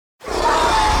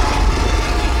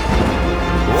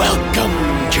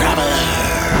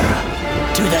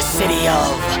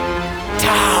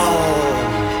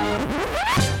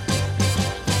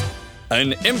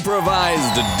An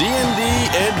improvised D&D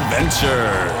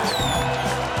adventure.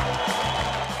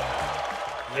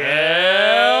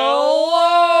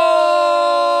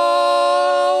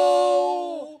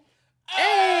 Hello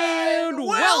and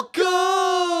welcome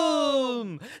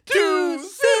to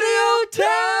City O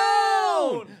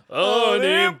Town, an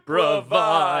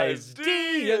improvised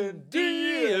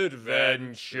D&D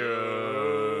adventure.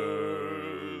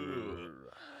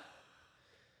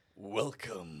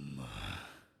 Welcome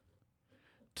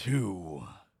to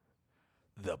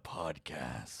the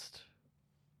podcast.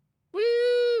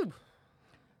 Woo!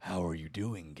 How are you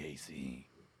doing, Casey?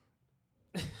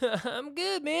 I'm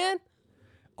good, man.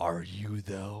 Are you,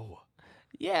 though?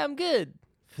 Yeah, I'm good.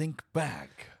 Think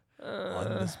back on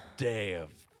this day of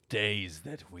days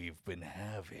that we've been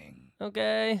having.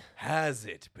 Okay. Has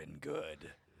it been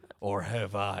good? Or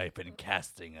have I been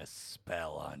casting a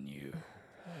spell on you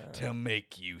to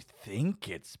make you think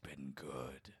it's been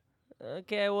good?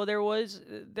 Okay, well there was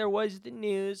the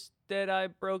news that I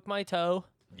broke my toe,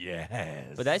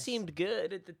 Yes. but that seemed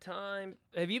good at the time.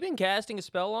 Have you been casting a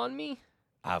spell on me?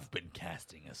 I've been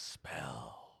casting a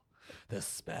spell. The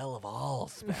spell of all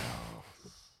spells.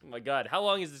 Oh my god, how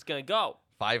long is this gonna go?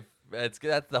 That's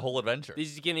the whole adventure.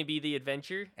 This is gonna be the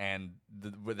adventure? And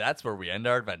that's where we end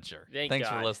our adventure. Thanks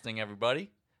God. for listening,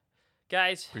 everybody.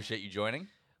 Guys, Appreciate you joining.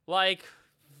 like,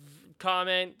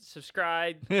 comment,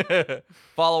 subscribe.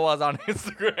 Follow us on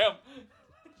Instagram.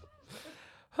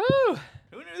 Whew!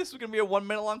 Who knew this was going to be a 1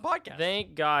 minute long podcast?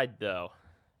 Thank God, though.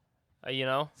 You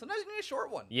know? Sometimes you need a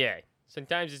short one. Yeah.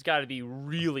 Sometimes it's gotta be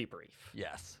really brief.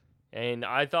 Yes. And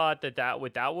I thought that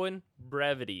with that one,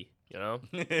 brevity, you know?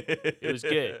 It was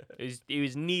good. It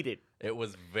was needed. It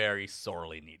was very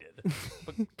sorely needed.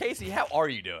 But Casey, how are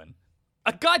you doing?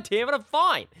 God damn it, I'm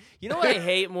fine. You know what I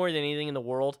hate more than anything in the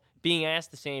world? Being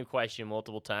asked the same question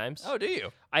multiple times. Oh, do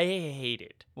you? I hate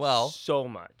it. Well- so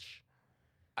much.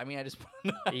 I mean, I just want to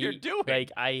know how you're doing.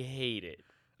 Like, I hate it.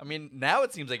 I mean, now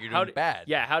it seems like you're doing bad.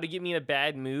 Yeah, how to get me in a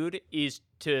bad mood is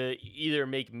to either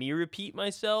make me repeat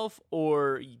myself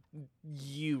or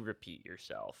you repeat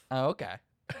yourself. Oh, okay.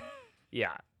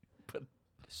 Yeah. But-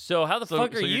 So how the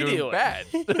fuck are so you you're doing?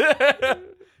 bad.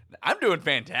 I'm doing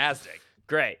fantastic.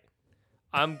 Great.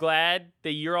 I'm glad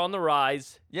that you're on the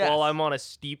rise Yes. while I'm on a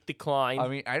steep decline. I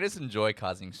mean, I just enjoy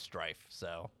causing strife,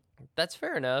 so. That's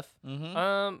fair enough.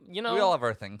 Mm-hmm. You know, We all have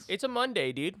our things. it's a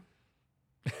Monday, dude.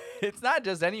 It's not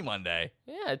just any Monday.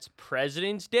 Yeah, it's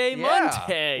President's Day Yeah,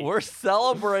 Monday. We're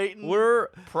celebrating We're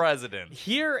president.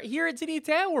 here at City of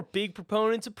Town. We're big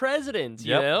proponents of presidents.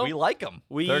 You Yep, know, we like them.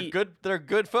 They're good. They're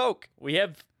good folk. we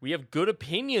have good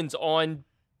opinions on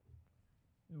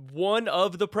one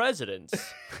of the presidents.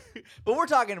 But we're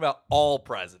talking about all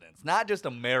presidents, not just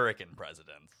American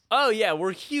presidents. Oh yeah,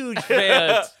 we're huge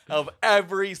fans. Of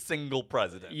every single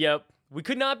president. Yep, we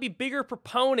could not be bigger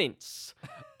proponents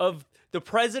of the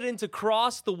presidents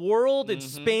across the world and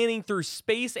spanning through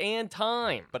space and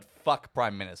time. But fuck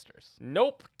prime ministers.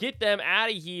 Nope, get them out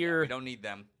of here. We don't need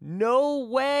them. No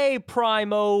way,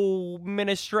 Primo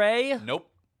Ministre. Nope.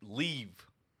 Leave.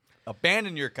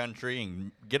 Abandon your country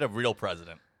and get a real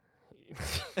president.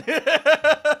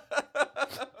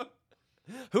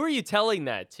 Who are you telling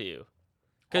that to?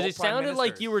 Because All it prime sounded like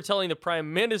ministers. you were telling the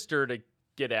prime minister to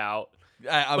get out,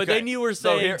 but Okay. then you were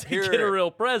So saying to get a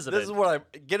real president. This is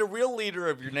what get a real leader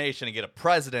of your nation and get a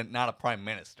president, not a prime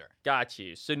minister. Got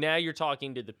you. So now you're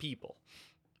talking to the people.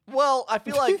 Well, I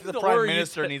feel like the Or prime you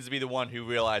minister t- needs to be the one who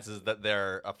realizes that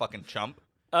they're a fucking chump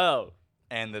Oh,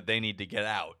 and that they need to get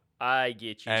out I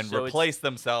get you. and So replace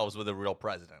themselves with a real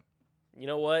president. you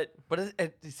know what? But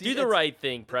Do the right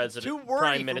thing, It's President. too wordy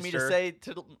Prime for Minister. me to say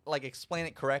to like explain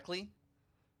it correctly.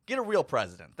 Get a real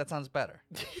president. That sounds better.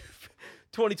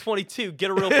 2022, get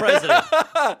a real president.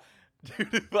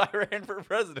 Dude, if I ran for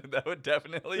president, that would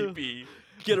definitely be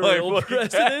Get a my real fucking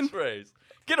president? catchphrase.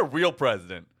 Get a real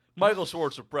president. Michael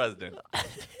Schwartz for president.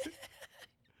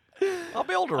 I'll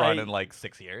be able to run in like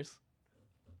 6 years.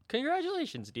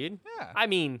 Congratulations, dude. Yeah, I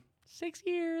mean, 6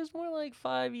 years, more like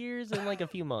 5 years and like a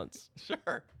few months.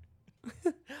 sure.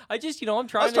 I'm I trying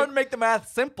was trying to make the math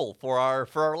simple for our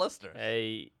listeners.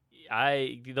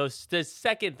 The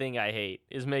second thing I hate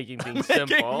is making things Making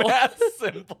simple. math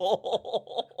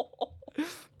simple.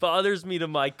 Bothers me to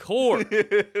my core.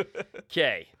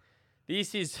 Okay.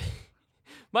 This is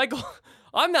Michael.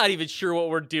 I'm not even sure what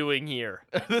we're doing here.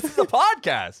 This is a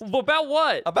podcast About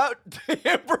what? about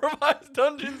improvised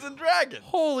Dungeons and Dragons.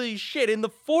 Holy shit, in the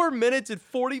 4 minutes and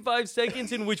 45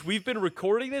 seconds in which we've been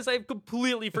recording this, I've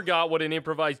completely forgot what an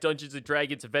improvised Dungeons and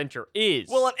Dragons adventure is.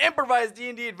 Well, an improvised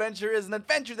D&D adventure is an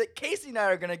adventure that Casey and I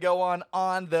are going to go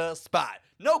on the spot.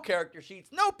 No character sheets,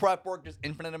 no prep work, just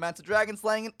infinite amounts of dragon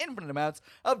slaying and infinite amounts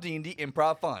of D&D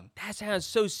improv fun. that sounds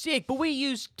so sick, but we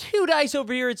use 2 dice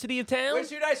over here at City of Town. Which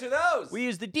 2 dice are those? We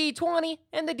use the D20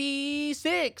 and the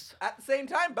D6. At the same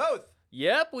time, both.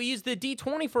 Yep, we use the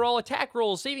D20 for all attack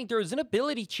rolls, saving throws, and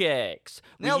ability checks.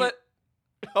 Nailed it.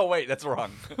 Oh, wait, that's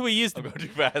wrong. We use I'll the go too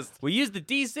fast. We use the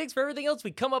D6 for everything else we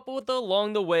come up with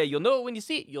along the way. You'll know it when you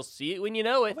see it. You'll see it when you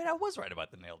know Oh, it. wait, I was right about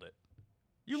the nailed it.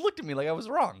 You looked at me like I was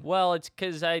wrong. Well, it's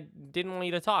because I didn't want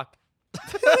you to talk.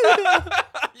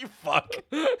 You fuck.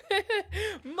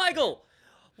 Michael,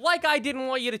 like I didn't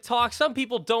want you to talk, some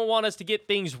people don't want us to get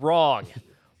things wrong.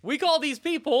 We call these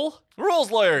people...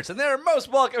 Rules lawyers, and they're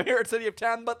most welcome here at City of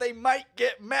Town, but they might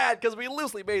get mad because we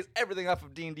loosely base everything off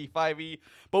of D&D 5e,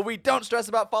 but we don't stress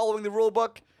about following the rule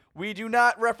book. We do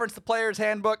not reference the player's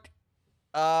handbook.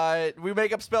 We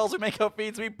make up spells, we make up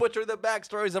feats, we butcher the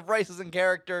backstories of races and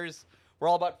characters. We're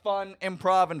all about fun,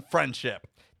 improv, and friendship.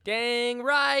 Dang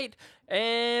right.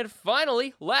 And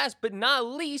finally, last but not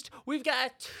least, we've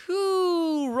got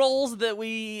 2 roles that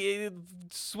we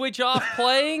switch off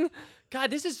playing. God,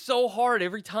 this is so hard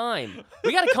every time.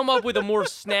 We got to come up with a more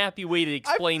snappy way to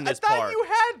explain this I thought part. you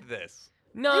had this.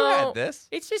 No, You had this.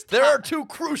 It's just There are 2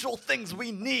 crucial things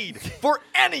we need for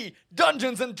any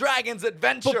Dungeons and Dragons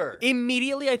adventure.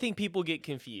 Immediately, I think people get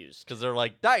confused. Because they're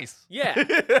like, dice. Yeah,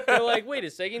 they're like, wait a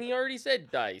second, he already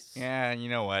said dice. Yeah, you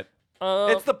know what? Uh,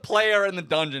 It's the player and the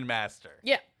dungeon master.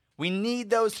 yeah, We need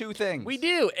those 2 things. we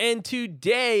do. And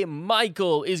today,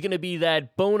 Michael is gonna be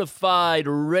that bona fide,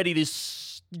 ready to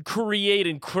create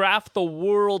and craft the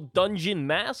world dungeon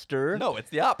master. No, it's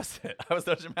the opposite. I was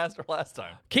dungeon master last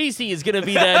time. Casey is gonna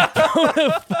be that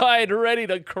bona fide, ready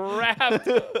to craft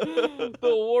the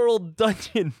world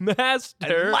dungeon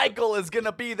master. And Michael is going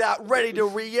to be that ready to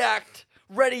react,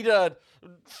 ready to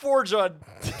forge a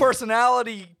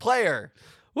personality player.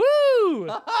 Woo!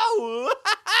 Oh,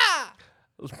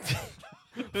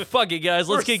 Fuck it, guys.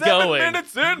 Let's We're get 7 going.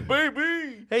 minutes in,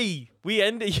 baby. Hey, we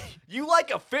ended. You like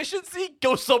efficiency?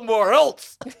 Go somewhere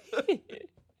else.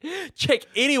 Check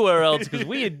anywhere else because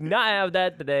we did not have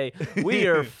that today. We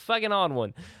are fucking on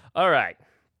one. All right.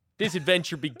 This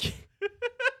adventure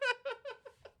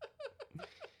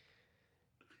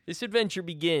This adventure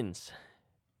begins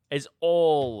as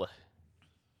all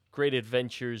great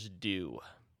adventures do,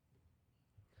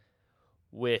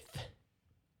 with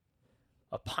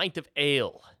a pint of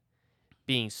ale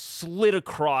being slid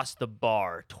across the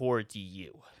bar towards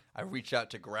you. I reach out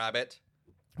to grab it.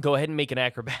 Go ahead and make an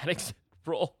acrobatics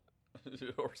roll.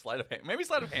 Or sleight of hand. Maybe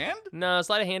sleight of hand? No,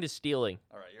 sleight of hand is stealing.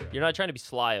 All right, you're right. You're not trying to be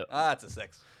sly. That's a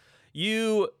 6.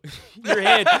 Your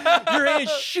hand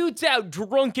shoots out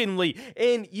drunkenly,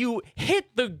 and you hit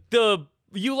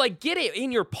you like get it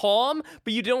in your palm,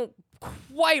 but you don't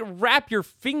quite wrap your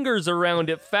fingers around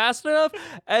it fast enough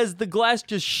as the glass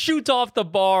just shoots off the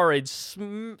bar and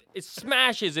it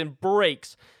smashes and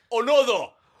breaks.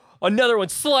 Another one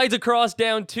slides across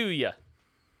down to you.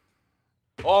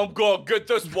 I'm gonna get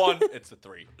this one. It's a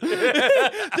 3.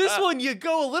 This one, you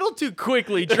go a little too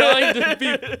quickly trying to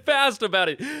be fast about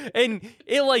it. And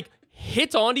it, like,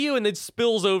 hits onto you and then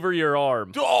spills over your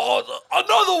arm.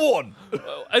 Another one.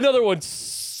 Another one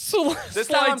This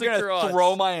time I'm gonna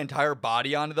throw my entire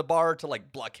body onto the bar to,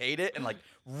 like, blockade it and, like,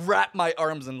 wrap my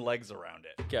arms and legs around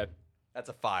it. Okay. That's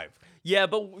a 5. Yeah,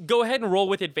 but go ahead and roll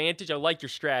with advantage. I like your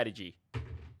strategy.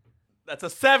 That's a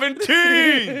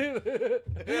 17.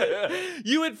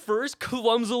 You at first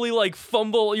clumsily like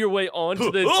fumble your way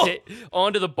onto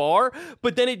the bar,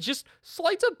 but then it just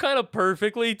slides up kind of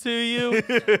perfectly to you.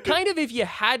 Kind of if you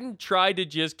hadn't tried to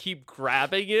just keep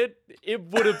grabbing it, it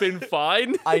would have been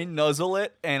fine. I nuzzle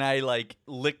it and I like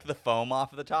lick the foam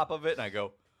off of the top of it and I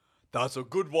go, "That's a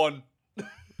good one."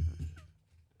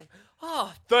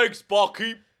 Oh, Thanks,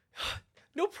 Barkeep.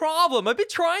 no problem. I've been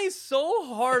trying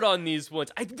so hard on these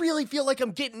ones. I really feel like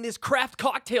I'm getting this craft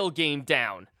cocktail game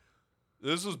down.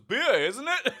 This is beer, isn't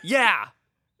it? Yeah.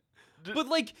 But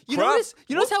like, you notice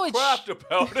how it's craft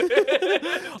about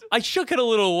it? I shook it a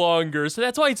little longer, so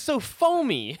that's why it's so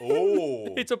foamy.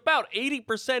 Oh. It's about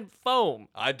 80% foam.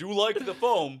 I do like the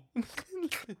foam.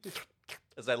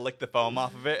 As I lick the foam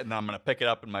off of it, and then I'm gonna pick it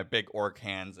up in my big orc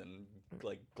hands and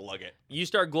like glug it. You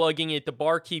start glugging it. The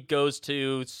barkeep goes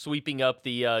to sweeping up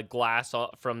the glass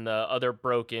from the other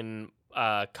broken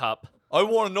cup. I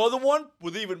want another one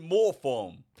with even more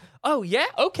foam. Oh yeah,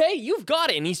 okay, you've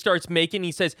got it. And he starts making.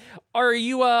 He says, "Are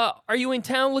you in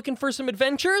town looking for some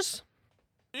adventures?"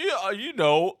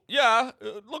 Yeah,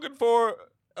 looking for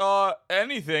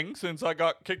anything since I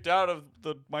got kicked out of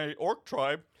my orc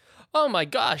tribe. Oh my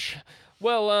gosh.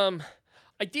 Well,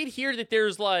 I did hear that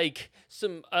there's like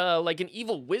some like an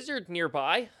evil wizard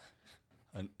nearby.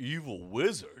 An evil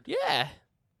wizard? Yeah.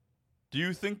 Do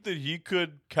you think that he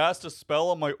could cast a spell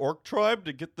on my orc tribe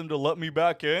to get them to let me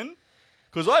back in?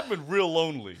 Because I've been real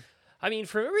lonely. I mean,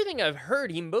 from everything I've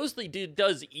heard, he mostly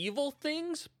does evil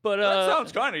things, but That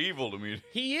sounds kind of evil to me.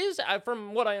 he is,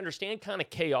 from what I understand, kind of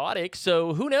chaotic.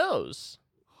 So who knows?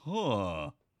 Huh.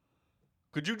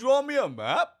 Could you draw me a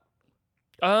map?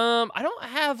 I don't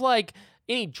have like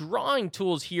any drawing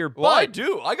tools here, but Well, I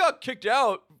do. I got kicked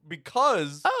out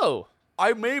because oh,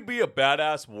 I may be a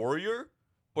badass warrior,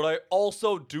 but I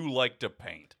also do like to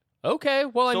paint. okay.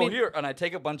 Well, I So mean, here, and I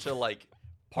take a bunch of like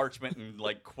parchment and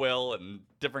like quill and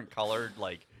different colored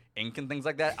like ink and things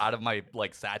like that out of my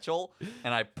like satchel,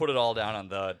 and I put it all down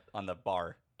on the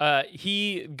bar.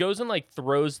 he goes and like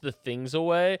throws the things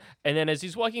away, and then as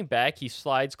he's walking back, he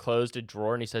slides closed a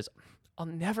drawer and he says, "I'll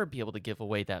never be able to give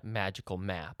away that magical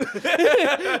map."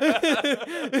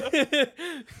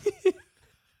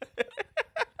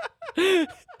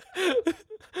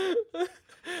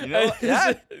 You know,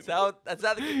 yeah, that's how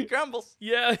the cookie crumbles.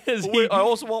 Yeah. As Oh, wait, I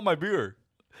also want my beer.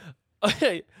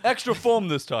 okay. Extra foam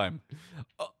this time.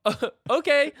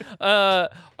 Okay. I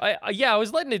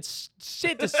was letting it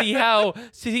sit to see how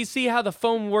the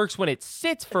foam works when it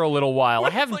sits for a little while. I When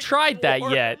it's, haven't like, tried that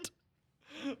warm. yet.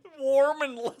 Warm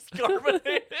and less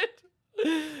carbonated.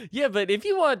 Yeah, but if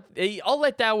you want, I'll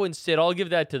let that one sit. I'll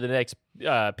give that to the next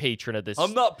patron of this.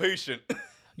 I'm not patient.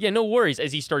 Yeah, no worries.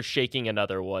 As he starts shaking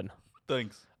another one.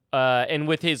 Thanks. And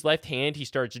with his left hand, he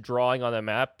starts drawing on the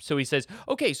map. So he says,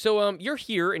 "Okay, so you're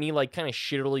here," and he like kind of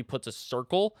shittily puts a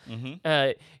circle. Mm-hmm.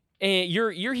 And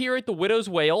you're here at the Widow's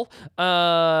Whale.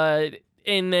 And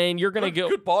then you're gonna go.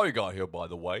 Good bar you got here, by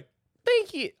the way.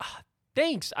 Thank you.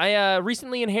 Thanks. I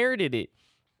recently inherited it.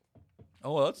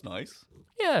 Oh, that's nice.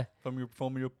 Yeah. From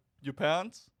your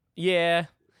parents? Yeah.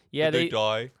 Yeah. Did they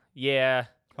die? Yeah.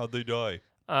 How'd they die?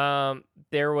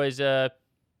 There was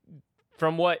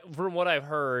from what I've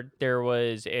heard, there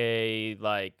was a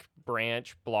like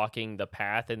branch blocking the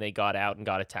path, and they got out and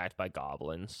got attacked by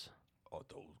goblins. Oh,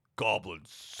 those goblins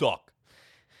suck.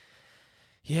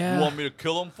 Yeah. You want me to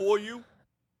kill them for you?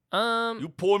 Um. You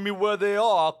point me where they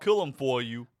are, I'll kill them for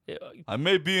you. I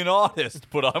may be an artist,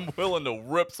 but I'm willing to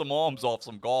rip some arms off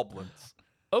some goblins.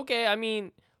 Okay. I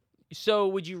mean, so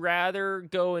would you rather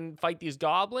go and fight these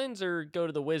goblins or go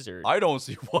to the wizard? I don't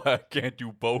see why I can't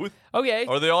do both. Okay.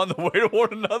 Are they on the way to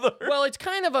one another? Well, it's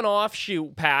kind of an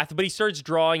offshoot path, but he starts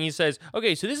drawing. He says,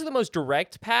 "Okay, so this is the most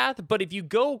direct path, but if you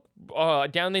go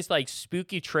down this like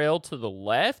spooky trail to the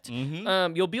left,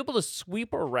 Mm-hmm. you'll be able to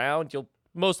sweep around. You'll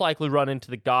most likely run into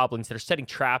the goblins that are setting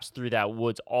traps through that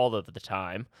woods all of the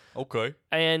time. Okay.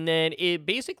 And then it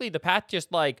basically the path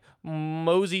just like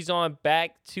moseys on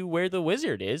back to where the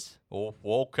wizard is. Oh,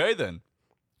 well, okay then.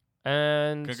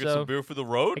 And Can I get so some beer for the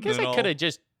road? I guess and I then could have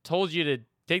just told you to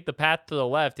take the path to the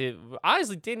left. It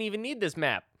honestly didn't even need this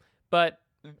map, but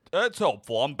That's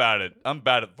helpful. I'm bad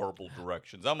at verbal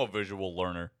directions. I'm a visual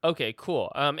learner. okay, cool.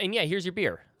 And yeah, here's your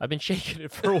beer. I've been shaking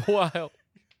it for a while.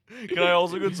 Can I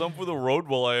also get some for the road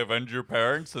while I avenge your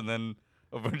parents and then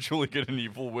eventually get an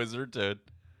evil wizard to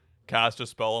cast a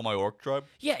spell on my orc tribe?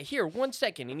 Yeah, here, 1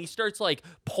 second. And he starts like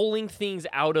pulling things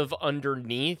out of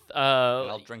underneath.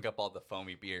 I'll drink up all the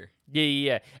foamy beer.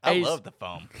 Yeah. I As love the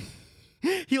foam.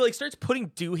 he like starts putting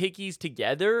doohickeys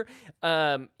together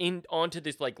in onto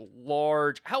this like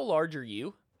large. How large are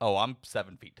you? Oh, I'm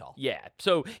 7 feet tall. Yeah.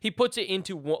 So he puts it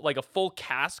into like a full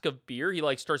cask of beer. He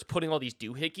like starts putting all these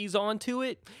doohickeys onto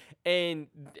it and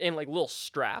like little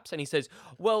straps. And he says,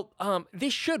 "Well,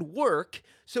 this should work.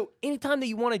 So anytime that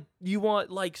you want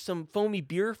like some foamy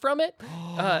beer from it,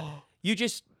 you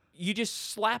just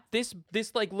slap this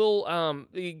like little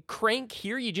crank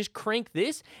here. You just crank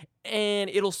this, and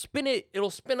it'll spin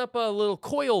up a little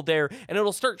coil there, and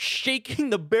it'll start shaking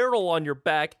the barrel on your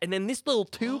back, and then this little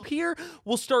tube here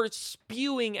will start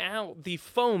spewing out the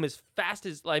foam as fast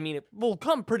as it will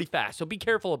come pretty fast. So be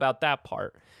careful about that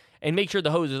part, and make sure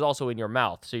the hose is also in your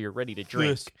mouth so you're ready to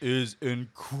drink." This is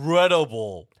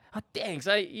incredible. Oh, thanks.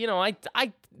 I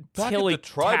Back tilly at the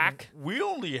tribe, tack. we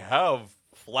only have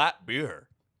flat beer.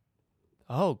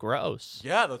 Oh, gross.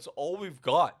 Yeah, that's all we've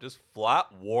got. Just flat,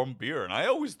 warm beer. And I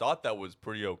always thought that was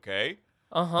pretty okay.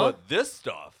 Uh-huh. But this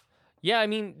stuff, Yeah, I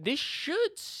mean, this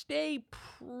should stay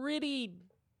pretty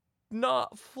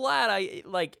not flat. I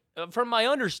like from my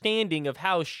understanding of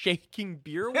how shaking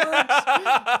beer works.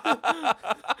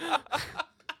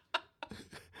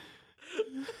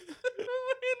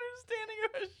 My understanding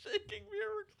of how shaking beer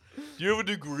works. Do you have a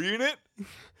degree in it?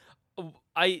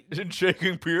 In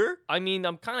shaking beer? I mean,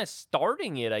 I'm kind of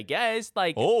starting it, I guess.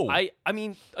 Like, Oh. I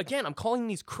mean, again, I'm calling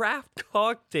these craft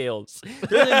cocktails.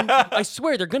 I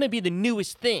swear, they're gonna be the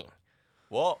newest thing.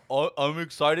 Well, I'm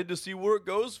excited to see where it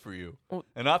goes for you. Oh.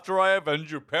 And after I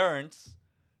avenge your parents,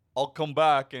 I'll come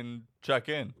back and check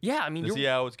in Yeah, I mean, to see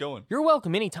how it's going. you're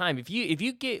welcome anytime. If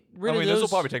you get rid I mean, of this those, will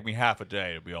probably take me half a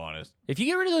day, to be honest. if you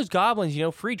get rid of those goblins,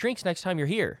 free drinks next time you're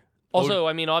here. Also,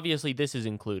 I mean, obviously this is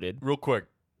included. Real quick,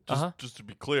 Uh-huh. just to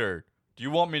be clear, do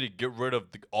you want me to get rid of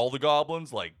all the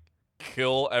goblins, like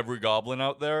kill every goblin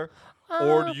out there,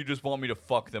 or do you just want me to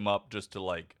fuck them up just to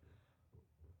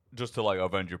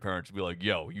avenge your parents and be like,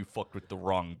 yo, you fucked with the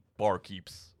wrong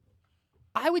barkeeps?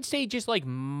 I would say just like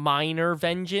minor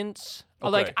vengeance. Okay,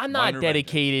 Like I'm not minor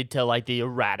dedicated to like the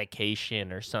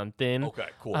eradication or something. Okay,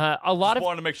 cool. A lot Just of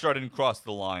wanted to make sure I didn't cross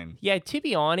the line. Yeah, to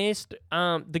be honest,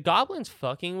 the goblins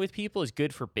fucking with people is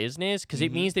good for business because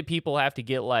it means that people have to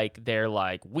get like their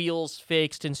like wheels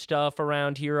fixed and stuff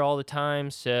around here all the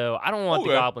time. So I don't want the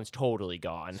Okay. goblins totally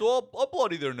gone. So I'll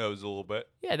bloody their nose a little bit.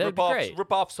 Yeah, that'd rip be off, great.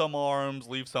 Rip off some arms,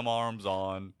 leave some arms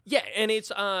on. Yeah, and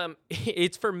it's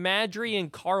it's for Madry and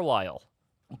Carlisle.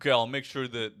 Okay, I'll make sure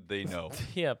that they know.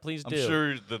 Yeah, please I'm do.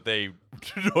 sure that they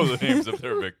know the names of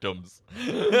their victims.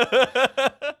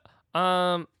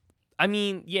 I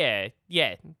mean, yeah,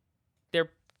 they're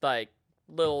like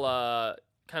little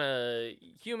kind of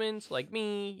humans like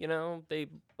me.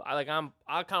 I kind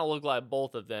of look like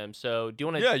both of them. So do you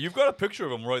want to? Yeah, you've got a picture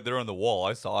of them right there on the wall.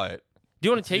 I saw it. Do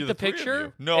you want to See take the the three of picture?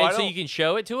 you. No, and I so don't. you can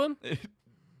show it to him.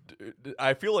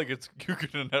 I feel like you're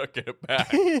gonna not get it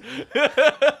back.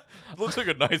 Looks like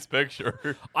a nice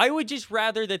picture. I would just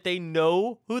rather that they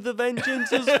know who the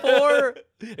vengeance is for.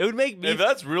 It would make me. If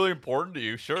that's really important to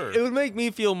you, sure. It would make me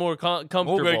feel more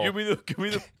comfortable. Okay, give me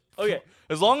the. Okay.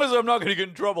 As long as I'm not gonna get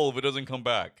in trouble if it doesn't come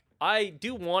back. I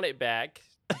do want it back,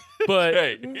 but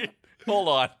Hey, hold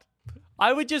on.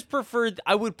 I would just prefer.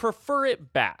 I would prefer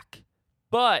it back,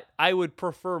 but I would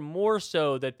prefer more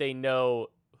so that they know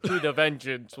who the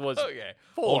vengeance was. Okay,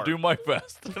 for. I'll do my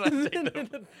best.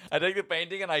 And I take the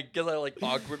painting and I guess I like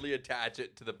awkwardly attach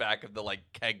it to the back of the like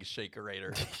keg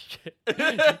shakerator.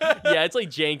 Yeah, it's like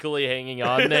jankily hanging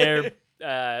on there,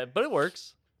 but it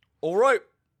works. All right.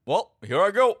 Well, here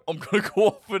I go. I'm gonna go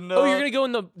off and. Oh, you're gonna go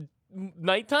in the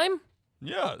nighttime?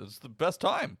 Yeah, it's the best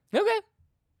time. Okay,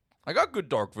 I got good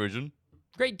dark vision.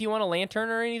 great. Do you want a lantern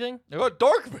or anything? I got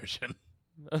dark vision.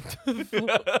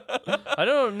 I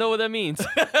don't know what that means.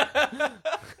 I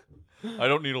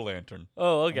don't need a lantern.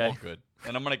 Oh, I'm okay. all good.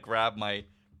 And I'm gonna grab my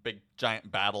big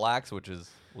giant battle axe, which is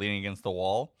leaning against the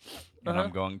wall, and I'm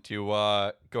going to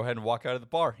go ahead and walk out of the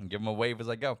bar and give him a wave as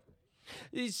I go.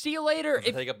 See you later.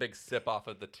 Take a big sip off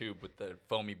of the tube with the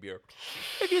foamy beer.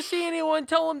 If you see anyone,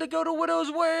 tell them to go to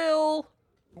Widow's Well.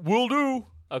 Will do.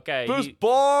 Okay. Best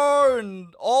bar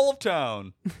in all of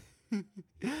town.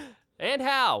 And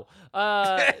how?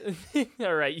 All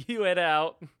right, you head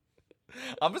out.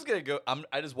 I'm just gonna go.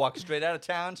 I just walk straight out of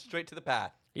town, straight to the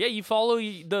path. Yeah, you follow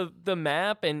the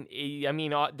map, and I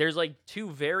mean, there's like two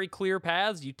very clear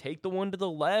paths. You take the one to the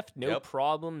left, no Yep.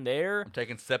 problem there. I'm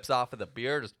taking sips off of the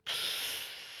beer. Just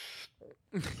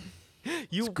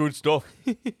You, it's good stuff.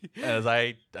 as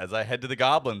I head to the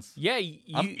goblins. yeah,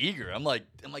 I'm eager. I'm like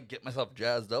getting myself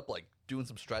jazzed up, like doing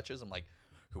some stretches. I'm like,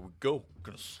 here we go. I'm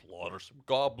gonna slaughter some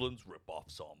goblins, rip off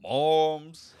some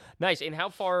arms. nice. And how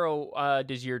far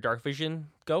does your dark vision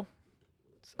go?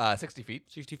 60 feet.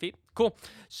 60 feet. Cool.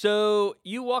 So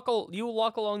you walk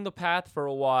along the path for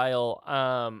a while,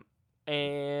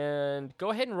 and go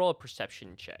ahead and roll a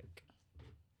perception check.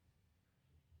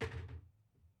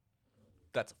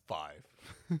 That's a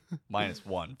 5. Minus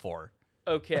 1, 4.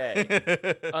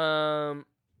 Okay.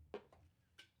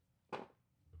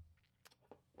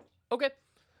 Okay.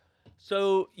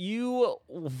 So you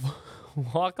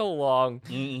walk along,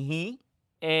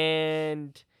 Mm-hmm.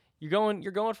 and you're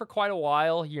going for quite a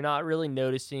while. You're not really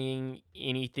noticing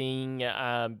anything.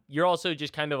 You're also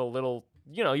just kind of a little,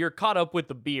 you're caught up with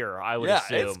the beer, I would Yeah,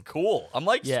 assume. it's cool. I'm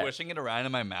like Yeah. swishing it around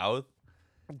in my mouth.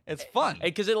 It's fun.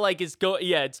 Because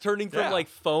it's turning from Yeah. like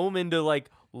foam into like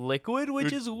liquid,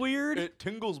 which is weird. It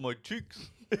tingles my cheeks.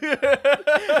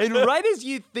 And right as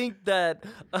you think that,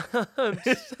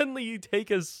 suddenly you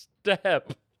take a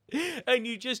step and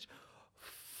you just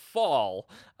fall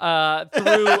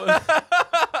through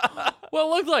Well,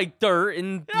 it looked like dirt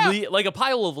and like a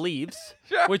pile of leaves,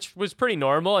 Sure. which was pretty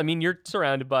normal. I mean, you're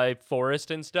surrounded by forest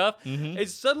and stuff. And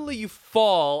suddenly you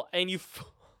fall and you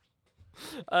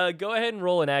go ahead and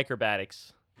roll an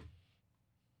acrobatics.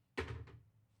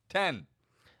 10.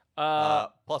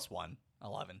 Plus 1.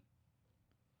 11.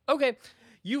 Okay,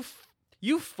 you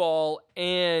fall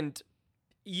and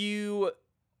you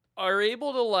are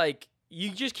able to like you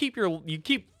just keep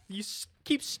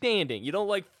keep standing. You don't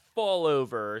like fall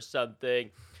over or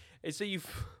something, and so you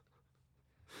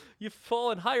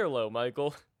fall in high or low,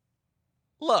 Michael.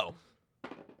 Low.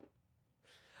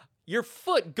 Your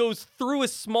foot goes through a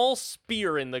small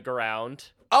spear in the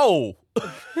ground. Oh.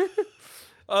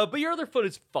 But your other foot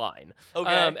is fine.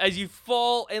 Okay. As you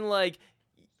fall and like.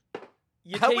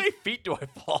 How many feet do I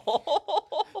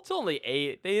fall? It's only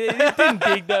 8. They didn't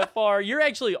dig that far. You're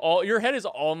actually your head is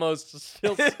almost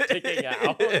still sticking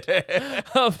out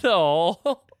of the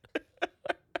hole.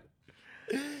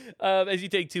 As you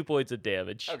take 2 points of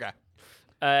damage. Okay.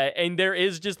 And there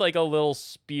is just like a little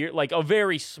spear, like a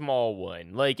very small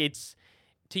one. Like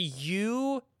to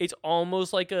you, it's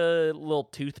almost like a little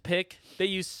toothpick that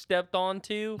you stepped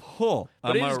onto. But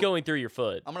But it is going through your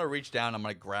foot. I'm gonna reach down. I'm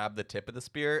gonna grab the tip of the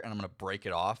spear and I'm gonna break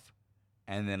it off,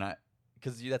 and then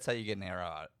because that's how you get an arrow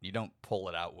out. You don't pull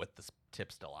it out with the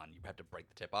tip still on. You have to break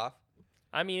the tip off.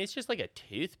 I mean, it's just like a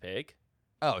toothpick.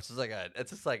 Oh, it's just like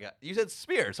a. You said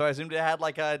spear, so I assumed it had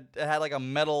like a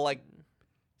metal like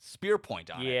spear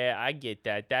point on it. Yeah, I get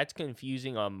that. That's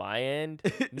confusing on my end.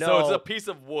 No. So it's a piece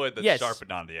of wood that's Yes.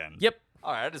 sharpened on the end. Yep.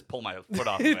 All right, I just pull my foot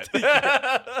off of it.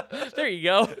 There you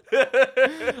go.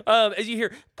 As you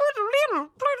hear,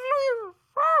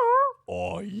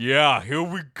 Oh yeah, here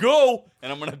we go!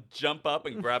 And I'm gonna jump up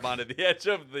and grab onto the edge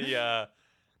of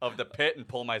the pit and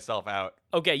pull myself out.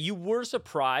 okay, you were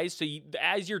surprised. So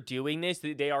as you're doing this,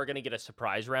 they are going to get a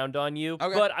surprise round on you.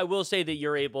 Okay. But I will say that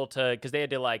you're able to, because they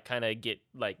had to like kind of get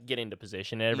into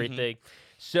position and everything.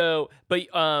 So, but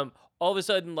all of a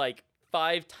sudden, like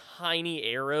 5 tiny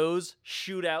arrows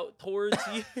shoot out towards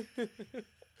you.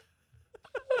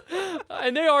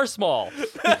 And they are small.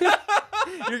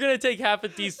 You're going to take half a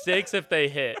D6 if they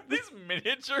hit. These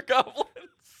miniature goblins.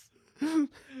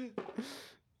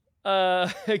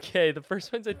 Okay, the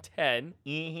first one's a 10.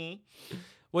 Mm-hmm.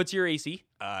 What's your AC?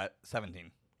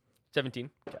 17. 17.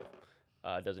 Okay.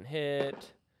 Doesn't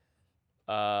hit.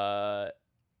 That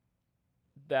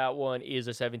one is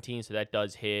a 17, so that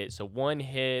does hit. So 1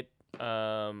 hit,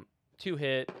 2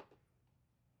 hit,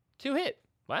 2 hit.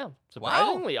 Wow.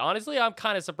 Surprisingly, honestly, I'm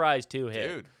kind of surprised 2 hit.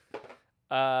 Dude.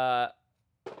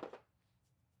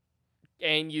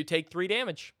 And you take 3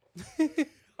 damage.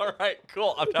 All right,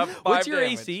 cool. I'm down 5 What's your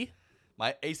damage. AC?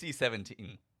 My AC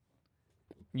 17.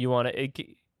 You want to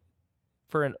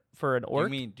for an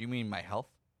orc? Do you mean my health?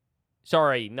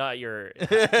 Sorry, not your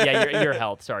your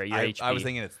health. Sorry, your HP. I was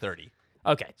thinking it's 30.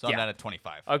 Okay. So I'm down at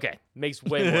 25. Okay, makes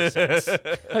way more sense.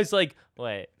 I was like,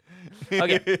 wait.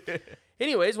 Okay.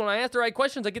 Anyways, when I ask the right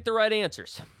questions, I get the right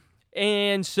answers.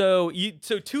 And so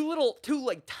two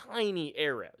like tiny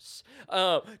arrows,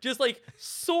 just like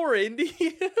soar into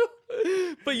you,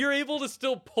 but you're able to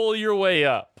still pull your way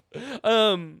up.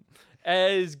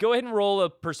 As go ahead and roll a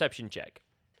perception check.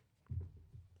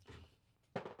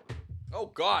 Oh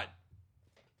God!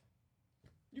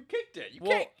 You kicked it.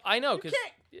 Well, kicked. I know You because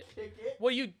kicked it.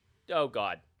 well you oh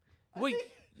God, wait think-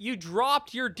 you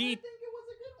dropped your I D. think it was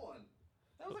a good one.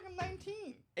 That was like a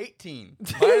 19. 18.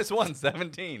 Minus 1,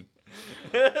 17.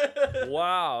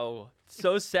 Wow,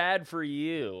 so sad for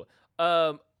you.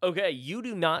 Okay, you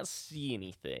do not see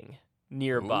anything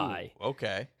nearby. Ooh,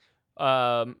 okay.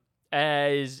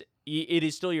 As it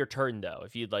is still your turn though,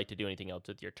 if you'd like to do anything else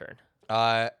with your turn.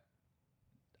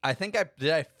 I think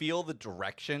I feel the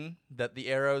direction that the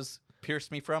arrows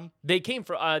pierced me from. They came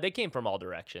from all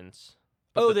directions.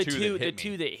 But the the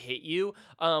two that hit you,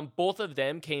 both of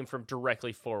them came from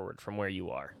directly forward from where you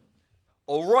are.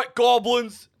 All right,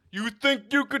 goblins. You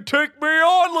think you could take me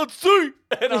on? Let's see.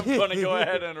 And I'm going to go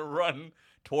ahead and run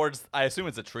towards, I assume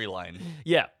it's a tree line.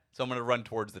 Yeah. So I'm going to run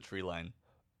towards the tree line.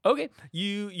 Okay.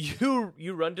 You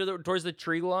run towards the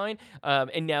tree line,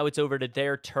 and now it's over to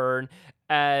their turn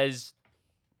as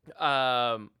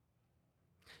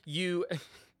you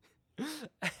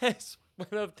as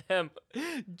one of them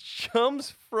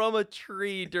jumps from a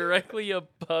tree directly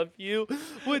above you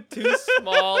with 2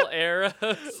 small arrows.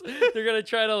 They're gonna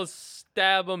try to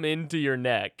stab them into your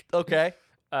neck. Okay.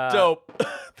 Dope.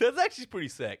 That's actually pretty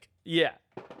sick. Yeah.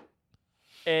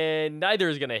 And neither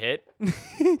is gonna hit.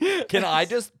 Can I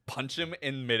just punch him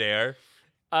in midair?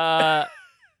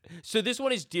 So this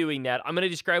one is doing that. I'm going to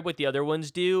describe what the other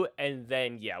ones do, and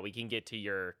then, we can get to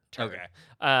your turn.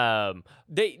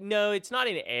 Okay. No, it's not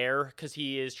in air because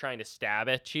he is trying to stab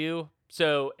at you.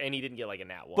 So, and he didn't get like a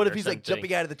nat one. But if or he's something. like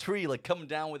jumping out of the tree, like coming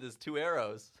down with his 2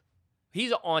 arrows.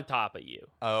 He's on top of you.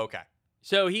 Oh, okay.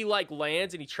 So he like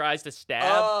lands and he tries to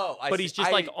stab, but he's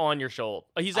just like on your shoulder.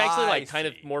 He's actually like kind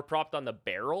of more propped on the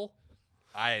barrel.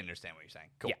 I understand what you're saying.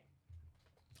 Cool. Yeah.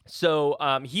 So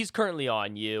he's currently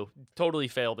on you, totally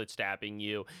failed at stabbing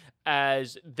you,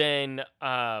 as then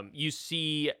you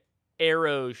see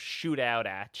arrows shoot out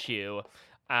at you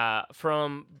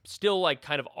from still like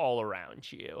kind of all around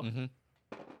you. Mm-hmm.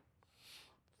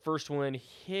 First one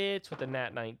hits with a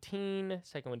nat 19.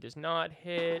 Second one does not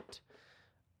hit.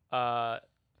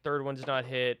 Third one does not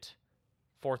hit.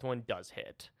 Fourth one does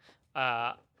hit.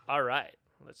 All right.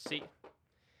 Let's see.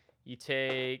 You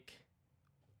take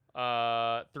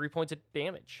 3 points of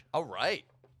damage. All right.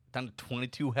 Down to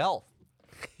 22 health.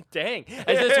 Dang.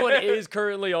 As this one is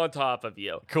currently on top of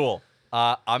you. Cool.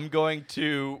 I'm going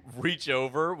to reach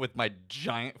over with my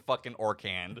giant fucking orc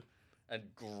hand and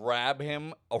grab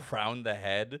him around the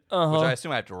head, which I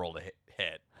assume I have to roll to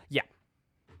hit. Yeah.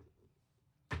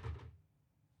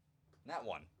 That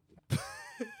one.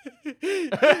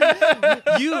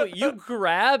 you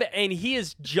grab and he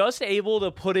is just able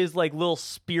to put his like little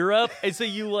spear up, and so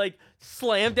you like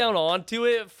slam down onto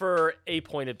it for 8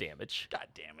 points of damage. God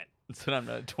damn it. So I'm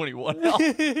at 21 health.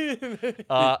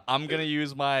 I'm going to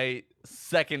use my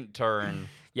second turn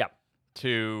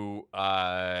to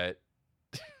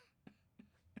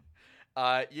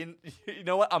you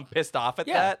know what? I'm pissed off at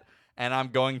that, and I'm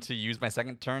going to use my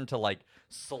second turn to like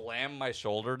slam my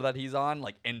shoulder that he's on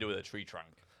like into the tree trunk.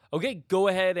 Okay, go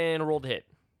ahead and roll to hit.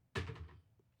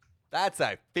 That's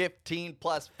a 15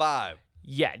 plus 5.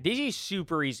 Yeah, this is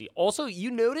super easy. Also, you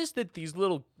notice that these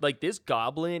little like this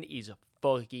goblin is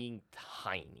fucking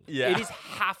tiny. Yeah. It is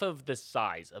half of the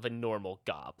size of a normal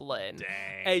goblin.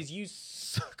 Dang. As you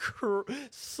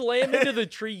slam into the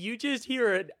tree, you just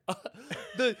hear it,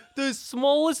 the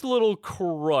smallest little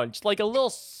crunch, like a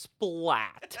little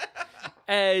splat,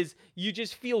 as you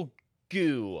just feel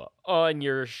goo on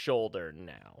your shoulder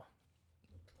now.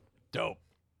 Dope.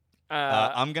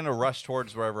 I'm going to rush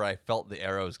towards wherever I felt the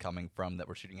arrows coming from that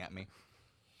were shooting at me.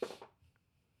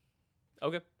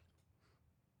 Okay.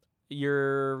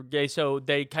 So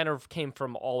they kind of came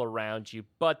from all around you,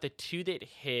 but the two that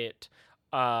hit,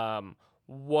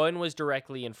 one was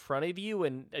directly in front of you,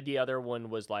 and the other one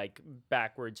was like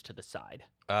backwards to the side.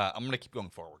 I'm gonna keep going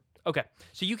forward. Okay,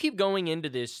 so you keep going into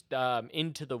this,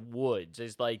 into the woods,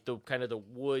 as like the kind of the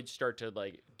woods start to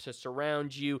like to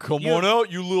surround you. Come on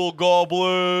out, you little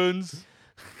goblins!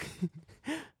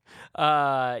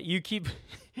 You keep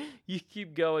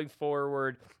going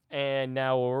forward. And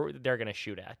now they're going to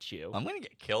shoot at you. I'm going to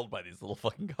get killed by these little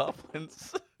fucking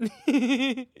goblins.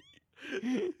 They're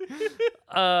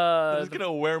just going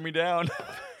to wear me down.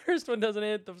 First one doesn't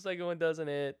hit. The second one doesn't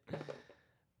hit.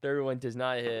 Third one does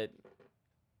not hit.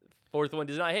 Fourth one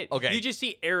does not hit. Okay. You just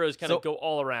see arrows kind of go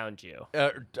all around you.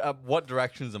 What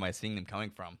directions am I seeing them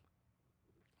coming from?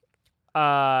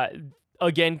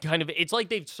 Again, kind of, it's like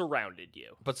they've surrounded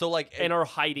you. But so like... And are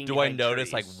hiding Do I behind notice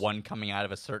trees. like one coming out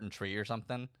of a certain tree or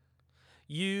something?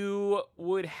 You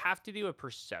would have to do a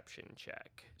perception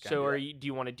check. So do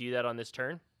you want to do that on this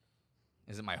turn?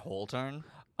 Is it my whole turn?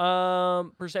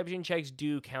 Perception checks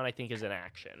do count, I think, as an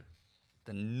action.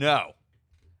 Then no.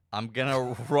 I'm going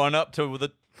to run up to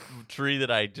the tree that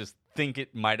I just think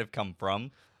it might have come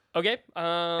from. Okay.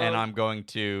 And I'm going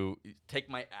to take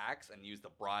my axe and use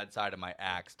the broadside of my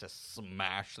axe to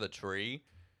smash the tree.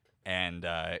 And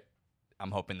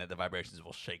I'm hoping that the vibrations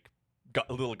will shake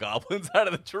little goblins out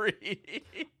of the tree.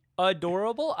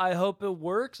 Adorable. I hope it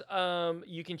works.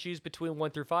 You can choose between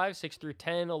 1 through 5, 6 through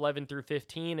 10, 11 through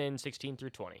 15, and 16 through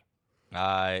 20.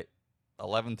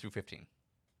 11 through 15.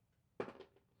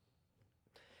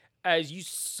 As you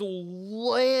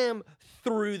slam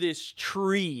through this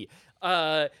tree,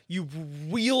 you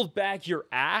wield back your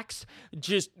axe,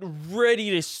 just ready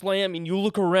to slam, and you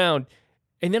look around,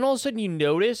 and then all of a sudden you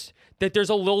notice that there's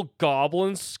a little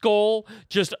goblin skull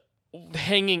just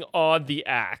hanging on the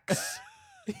axe.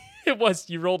 You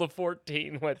rolled a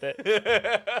 14 with it.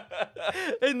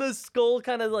 And the skull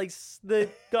kind of like, the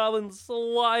goblin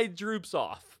slide droops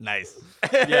off. Nice.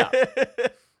 Yeah.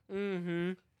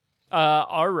 Mm-hmm.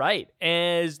 All right.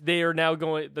 As they are now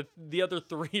going, the other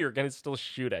three are going to still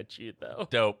shoot at you, though.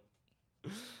 Dope.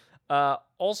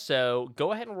 Also,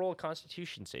 go ahead and roll a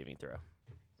Constitution saving throw.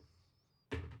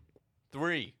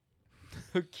 3.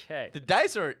 Okay. The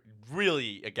dice are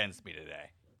really against me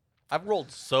today. I've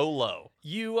rolled so low.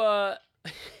 You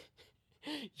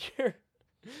your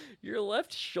your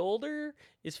left shoulder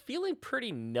is feeling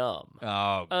pretty numb.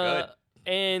 Oh, good.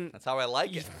 And That's how I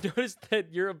like you it. notice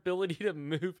that your ability to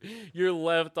move your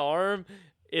left arm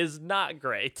is not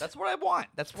great. That's what I want.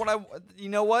 That's what you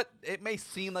know what? It may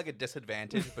seem like a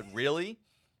disadvantage, but really,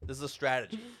 this is a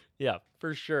strategy. Yeah,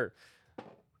 for sure.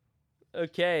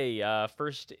 Okay,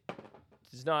 first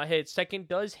does not hit. Second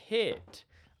does hit.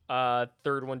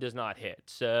 Third one does not hit.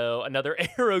 So another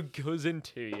arrow goes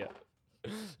into you.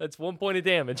 That's 1 point of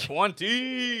damage.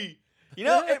 20. You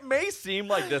know, it may seem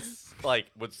like this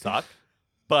would suck,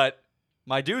 but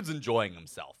my dude's enjoying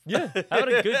himself. Yeah,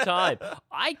 having a good time.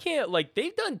 I can't,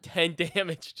 they've done 10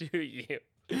 damage to you.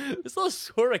 This little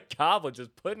sort of goblin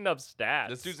just putting up stats.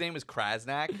 This dude's name is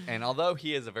Krasnak, and although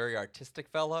he is a very artistic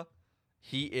fella,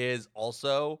 he is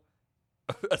also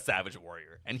a savage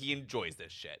warrior, and he enjoys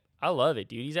this shit. I love it,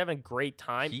 dude. He's having a great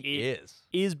time. He is.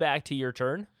 Is back to your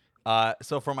turn.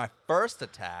 So for my first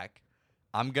attack,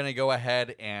 I'm going to go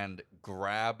ahead and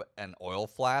grab an oil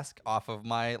flask off of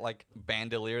my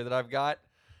bandolier that I've got,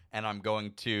 and I'm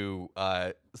going to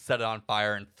set it on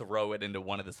fire and throw it into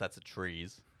one of the sets of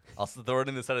trees. I'll throw it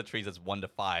in the set of trees that's 1 to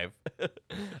 5.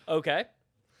 Okay.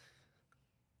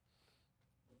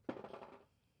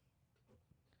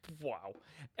 Wow.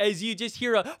 As you just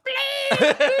hear a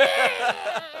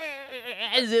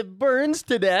as it burns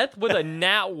to death with a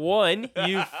nat 1,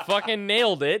 you fucking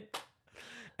nailed it.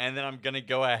 And then I'm going to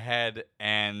go ahead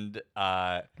and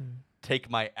take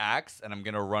my axe, and I'm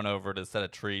going to run over to a set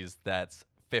of trees that's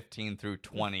 15 through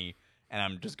 20, and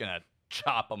I'm just going to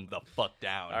chop them the fuck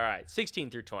down. All right, 16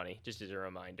 through 20, just as a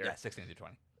reminder. Yeah, 16 through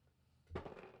 20.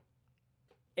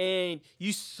 And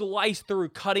you slice through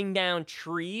cutting down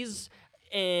trees,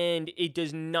 and it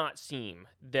does not seem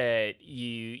that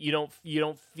you don't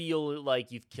feel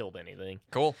like you've killed anything.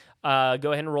 Cool. Go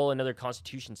ahead and roll another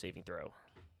Constitution saving throw.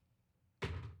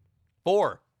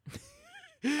 4.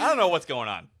 I don't know what's going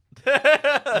on.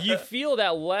 You feel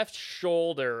that left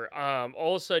shoulder.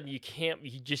 All of a sudden, you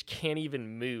just can't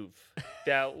even move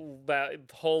that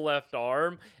whole left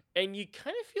arm, and you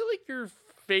kind of feel like your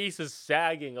face is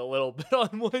sagging a little bit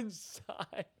on one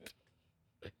side.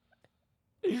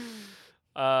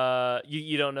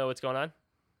 You don't know what's going on?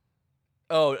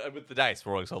 Oh, with the dice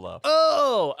rolling so low.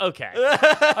 Oh, okay.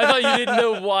 I thought you didn't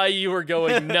know why you were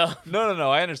going numb.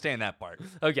 No. I understand that part.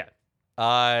 Okay.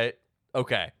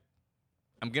 Okay.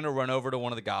 I'm gonna run over to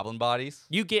one of the goblin bodies.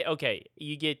 You get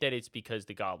that it's because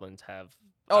the goblins have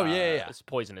it's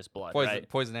poisonous blood, right?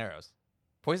 Poison arrows.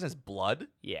 Poisonous blood?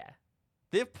 Yeah.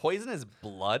 They have poisonous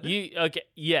blood?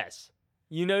 Yes.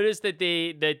 You notice that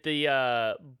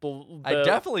I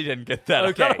definitely didn't get that.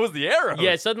 Okay. I thought it was the arrows.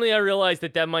 Yeah, suddenly I realized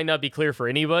that might not be clear for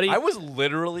anybody. I was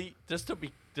literally just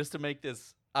to make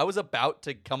this. I was about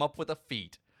to come up with a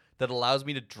feat that allows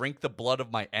me to drink the blood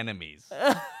of my enemies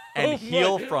and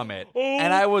heal from it.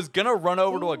 And I was gonna run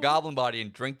over to a goblin body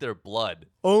and drink their blood.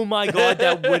 Oh my god,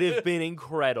 that would have been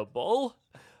incredible.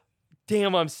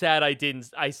 Damn, I'm sad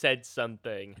I said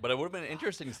something. But it would have been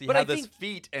interesting to see But how I this think-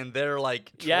 feat and their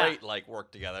Yeah. trait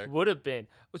work together. Would have been.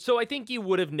 So I think you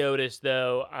would have noticed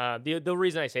though. The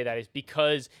reason I say that is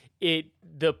because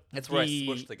That's where I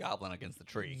smushed the goblin against the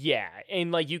tree. Yeah,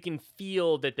 and you can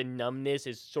feel that the numbness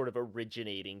is sort of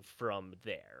originating from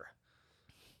there.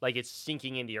 Like it's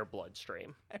sinking into your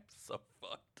bloodstream. I'm so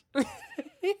fucked.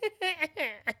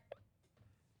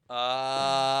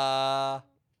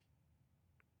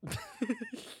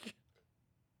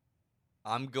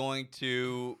 I'm going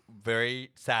to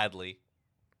very sadly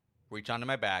reach onto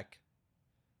my back,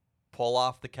 pull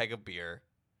off the keg of beer,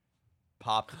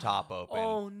 pop the top open,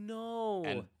 Oh no.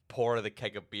 and pour the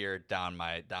keg of beer down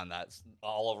that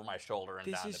all over my shoulder and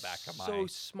This down is the back of my. so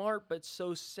smart but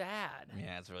so sad.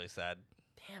 Yeah, it's really sad.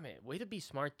 Damn it. Way to be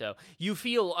smart, though. You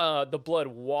feel the blood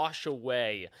wash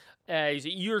away as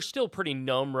you're still pretty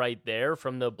numb right there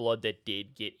from the blood that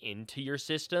did get into your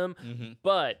system. Mm-hmm.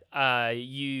 But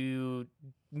you're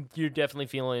definitely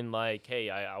feeling like,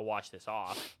 hey, I washed this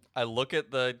off. I look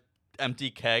at the empty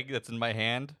keg that's in my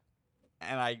hand,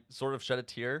 and I sort of shed a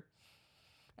tear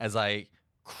as I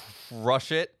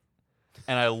crush it,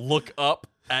 and I look up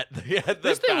at the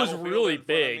This thing was battlefield really in front of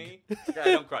big. me. Yeah,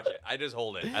 I don't crush it. I just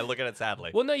hold it. I look at it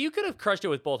sadly. Well, no, you could have crushed it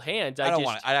with both hands. I don't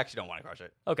want it. I actually don't want to crush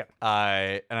it. Okay.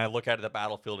 And I look at the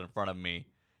battlefield in front of me,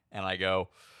 and I go,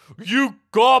 "You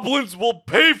goblins will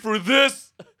pay for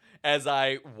this!" As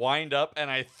I wind up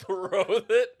and I throw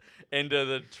it into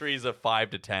the trees of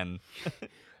 5 to 10.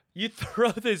 You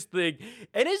throw this thing,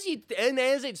 and as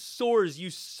it soars, you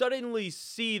suddenly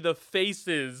see the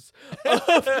faces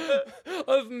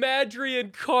of Madry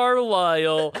and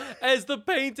Carlisle as the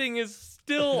painting is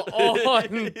still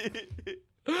on.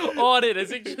 on it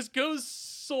as it just goes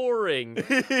soaring.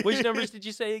 Which numbers did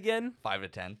you say again? 5 to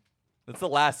 10. That's the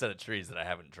last set of trees that I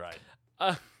haven't tried.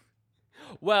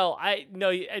 Well,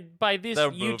 by this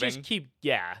They're you just moving? keep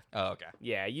Oh, okay.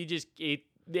 yeah, you just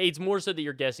it's more so that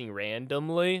you're guessing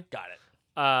randomly. Got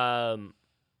it.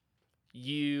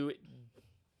 You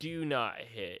do not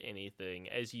hit anything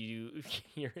as you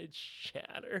hear it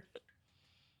shatter.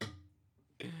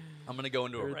 I'm going to go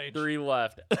into a There are rage. 3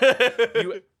 left.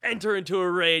 You enter into a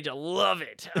rage. I love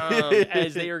it.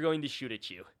 As they are going to shoot at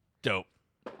you. Dope.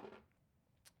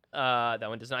 That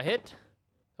one does not hit.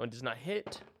 That one does not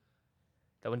hit.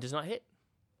 That one does not hit.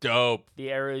 Dope.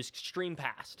 The arrows stream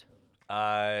past.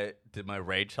 Did my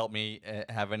rage help me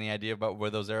have any idea about where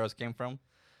those arrows came from?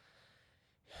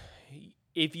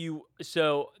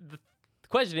 So the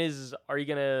question is, are you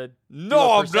gonna?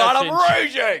 No, I'm not. I'm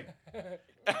perception raging.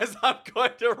 As I'm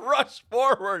going to rush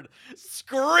forward,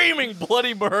 screaming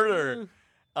bloody murder,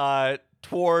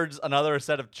 towards another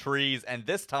set of trees, and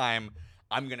this time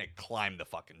I'm gonna climb the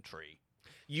fucking tree.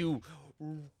 You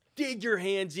dig your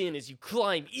hands in as you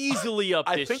climb easily up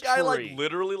I this think tree. I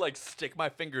literally stick my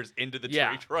fingers into the Yeah.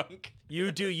 tree trunk.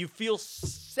 You do. You feel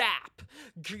sap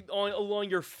along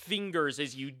your fingers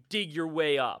as you dig your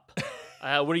way up.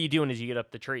 What are you doing as you get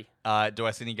up the tree? Do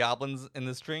I see any goblins in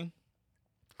this tree?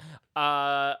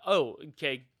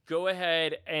 Okay. Go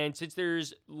ahead, and since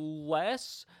there's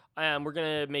less, we're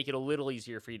gonna make it a little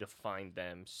easier for you to find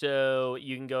them. So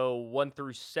you can go 1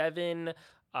 through 7.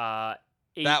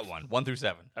 8. That one, 1 through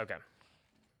 7. Okay.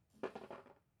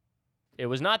 It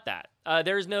was not that.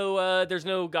 There's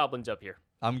no goblins up here.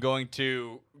 I'm going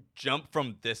to jump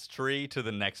from this tree to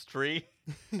the next tree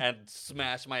and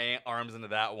smash my arms into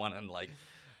that one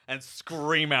and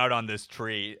scream out on this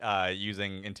tree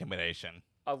using intimidation.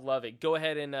 I love it. Go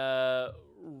ahead and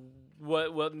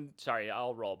what? Sorry,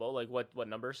 I'll roll. But what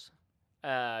numbers?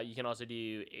 You can also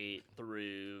do 8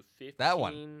 through 15. That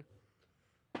one.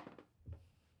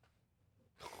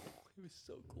 It was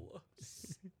so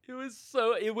close.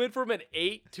 It went from an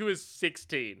 8 to a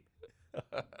 16.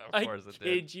 Of course it I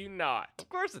did. kid you not. Of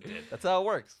course it did. That's how it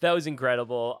works. That was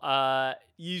incredible.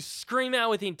 You scream out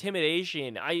with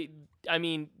intimidation. I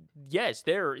mean, yes,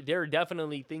 there are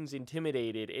definitely things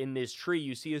intimidated in this tree.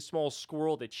 You see a small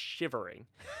squirrel that's shivering.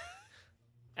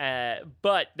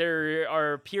 But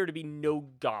there appear to be no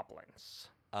goblins.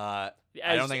 I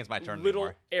don't think it's my turn Little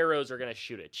anymore. arrows are gonna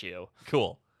shoot at you.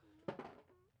 Cool.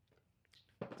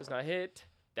 Does not hit.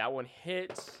 That one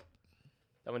hits.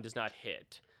 That one does not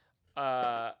hit.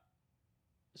 So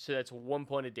that's 1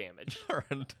 point of damage.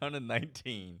 I'm down to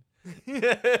 19.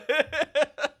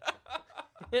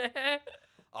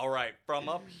 All right, from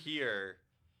up here,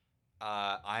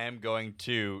 I am going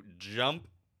to jump.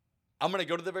 I'm going to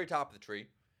go to the very top of the tree,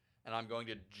 and I'm going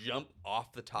to jump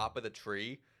off the top of the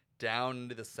tree down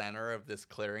into the center of this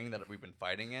clearing that we've been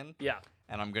fighting in. Yeah.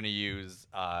 And I'm going to use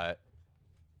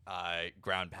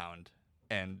ground pound,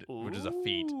 which is a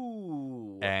feat,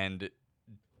 Ooh. and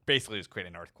basically just create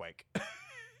an earthquake.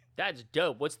 That's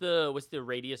dope. What's the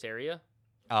radius area?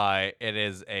 It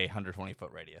is a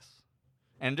 120-foot radius,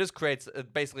 and it just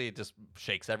basically just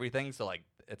shakes everything. So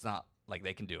it's not like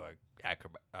they can do an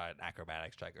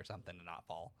acrobatics check or something to not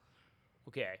fall.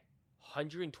 Okay.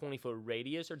 120-foot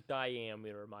radius or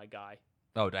diameter, my guy?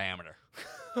 Oh, diameter.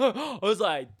 I was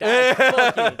like, that's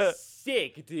fucking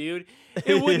sick, dude.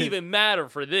 It wouldn't even matter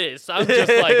for this. I'm just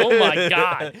like, oh my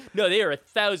god. No, they are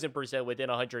 1,000% within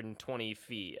 120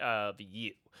 feet of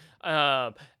you.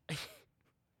 As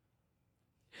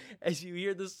you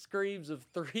hear the screams of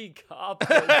 3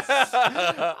 goblins.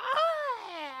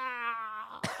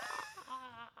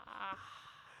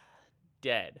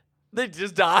 Dead. They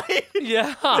just died?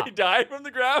 Yeah. They died from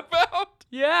the ground pound?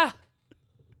 Yeah.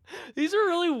 These are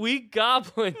really weak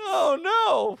goblins.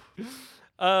 Oh, no.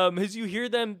 As you hear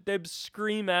them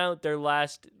scream out their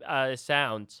last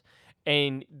sounds,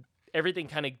 and everything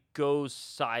kind of goes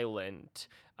silent.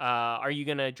 Are you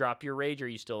gonna drop your rage, or are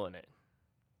you still in it?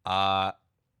 I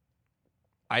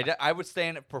would stay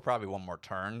in it for probably one more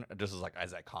turn, just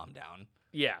as I calm down.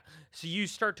 Yeah. So you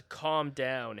start to calm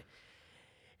down,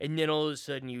 and then all of a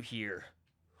sudden you hear.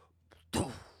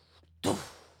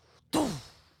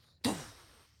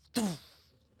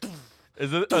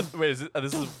 Is it? Wait,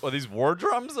 are these war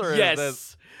drums or Yes. Is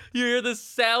this? You hear the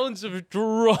sounds of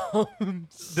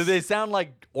drums. Do they sound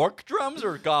like orc drums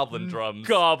or goblin drums?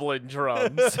 Goblin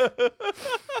drums.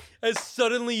 As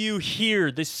suddenly you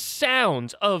hear the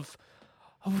sounds of,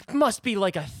 it must be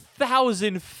like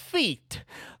 1,000 feet,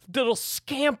 little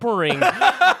scampering in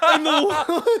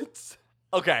the woods.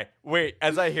 Okay, wait.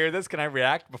 As I hear this, can I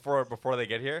react before they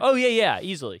get here? Oh yeah,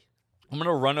 easily. I'm going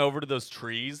to run over to those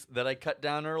trees that I cut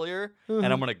down earlier, and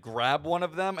I'm going to grab one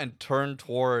of them and turn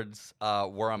towards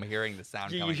where I'm hearing the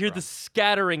sound You coming hear from. the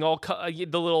scattering,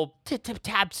 the little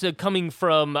tip-tip-taps coming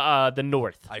from the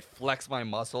north. I flex my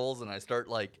muscles, and I start,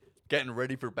 like, getting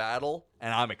ready for battle,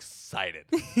 and I'm excited.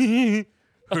 Here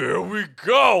we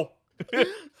go!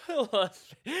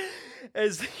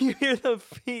 As you hear the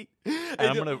feet.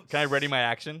 And can I ready my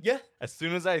action? Yeah. As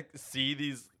soon as I see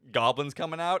these goblins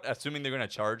coming out, assuming they're going to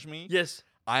charge me, Yes.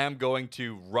 I am going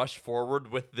to rush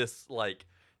forward with this, like,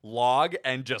 log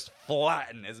and just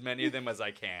flatten as many of them as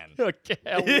I can. Okay,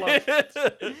 I love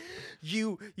it.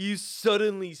 You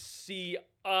suddenly see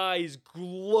eyes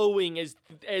glowing as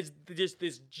just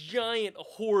this giant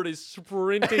horde is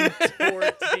sprinting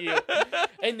towards you,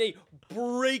 and they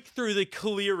break through the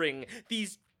clearing.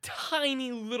 These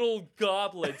tiny little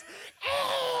goblins,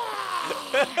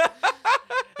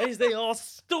 as they all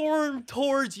storm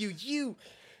towards you. You,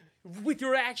 with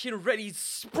your action ready,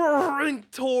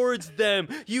 sprint towards them.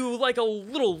 You, like a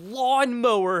little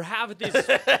lawnmower, have this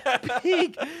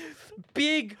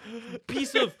big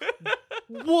piece of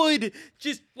wood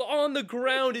just on the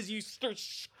ground as you start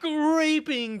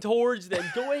scraping towards them.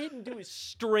 Go ahead and do a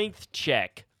strength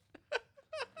check.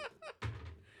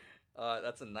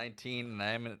 That's a 19,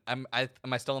 and am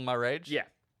I still in my rage? Yeah.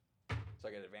 So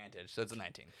I get advantage. So it's a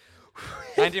 19.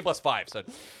 19 plus 5, so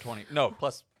 20. No,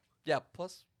 plus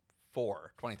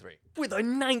 4, 23. With a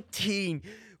 19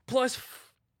 plus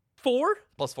 4?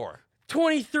 Plus 4.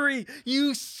 23,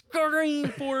 you scurrying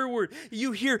forward.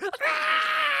 You hear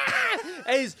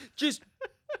as just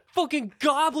fucking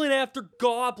goblin after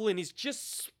goblin is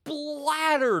just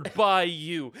splattered by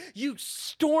you. You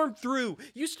storm through.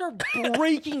 You start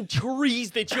breaking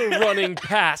trees that you're running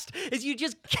past as you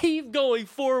just keep going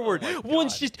forward. Oh my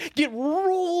Ones God. just get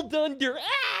rolled under.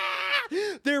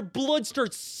 Their blood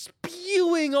starts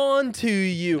spewing onto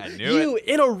you. I knew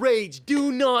in a rage,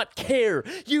 do not care.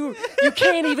 You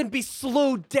can't even be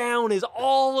slowed down as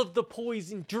all of the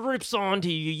poison drips onto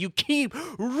you. You keep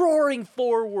roaring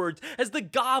forwards as the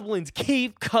goblins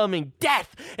keep coming.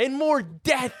 Death and more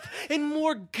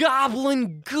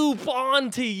goblin goop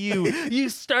onto you. You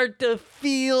start to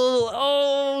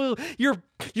feel,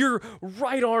 your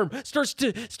right arm starts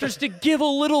to give a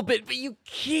little bit, but you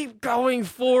keep going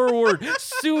forward.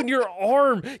 Soon your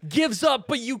arm gives up,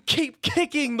 but you keep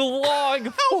kicking the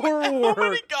log forward. How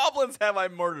many goblins have I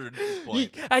murdered at this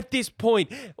point? At this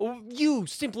point, you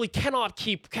simply cannot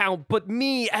keep count, but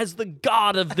me, as the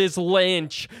god of this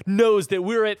land, knows that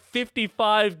we're at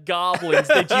 55 goblins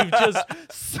that you've just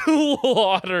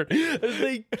slaughtered as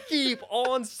they keep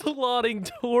onslaughting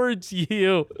towards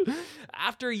you.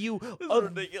 After you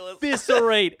ridiculous.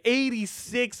 eviscerate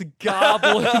 86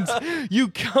 goblins, you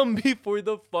come before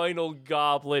the final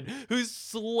goblin, who's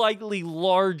slightly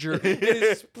larger and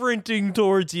is sprinting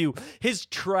towards you, his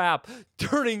trap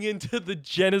turning into the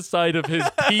genocide of his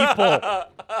people.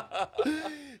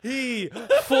 He,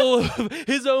 full of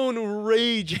his own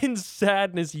rage and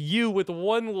sadness, you with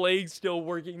one leg still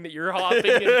working that you're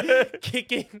hopping and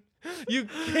kicking. You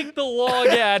kick the log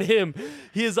at him.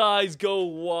 His eyes go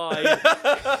wide.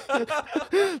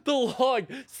 The log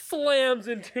slams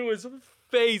into his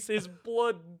face, his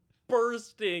blood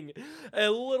bursting. A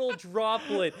little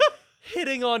droplet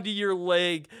hitting onto your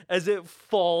leg as it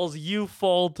falls. You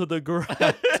fall to the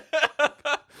ground,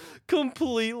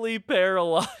 completely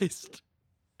paralyzed.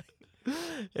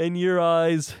 And your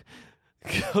eyes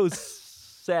go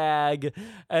sag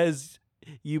as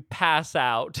you pass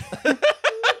out.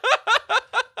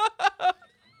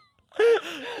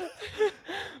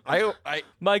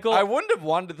 Michael, I wouldn't have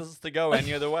wanted this to go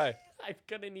any other way. I'm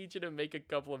gonna need you to make a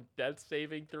couple of death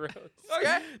saving throws.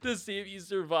 Okay. To see if you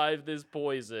survive this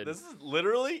poison. This is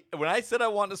literally, when I said I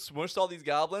wanted to smush all these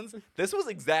goblins, this was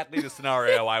exactly the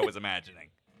scenario I was imagining.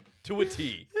 To a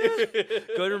T.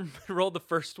 Go ahead and roll the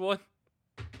first one.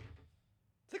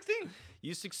 16.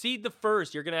 You succeed the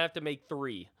first. You're gonna have to make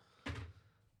 3.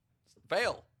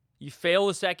 Fail. You fail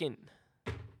the second.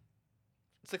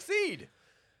 Succeed.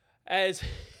 As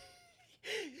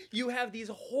you have these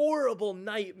horrible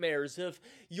nightmares of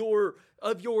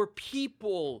your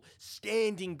people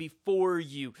standing before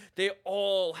you. They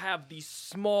all have these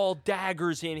small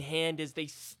daggers in hand as they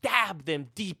stab them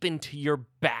deep into your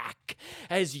back.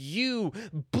 As you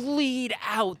bleed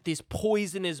out this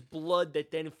poisonous blood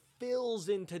that then fills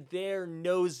into their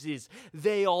noses,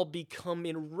 they all become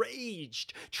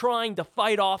enraged, trying to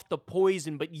fight off the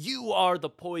poison, but you are the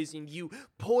poison. You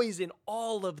poison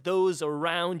all of those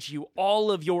around you,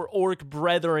 all of your orc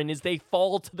brethren, as they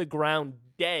fall to the ground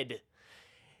dead.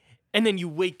 And then you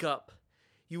wake up.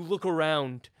 You look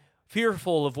around,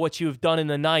 fearful of what you have done in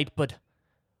the night, but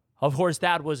Of course,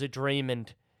 that was a dream,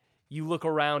 and you look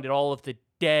around at all of the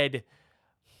dead,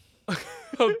 of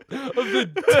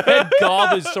the dead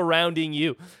goblins surrounding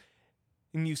you,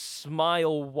 and you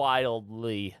smile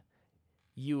wildly.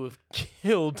 You have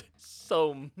killed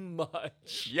so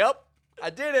much. Yep, I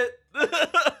did it.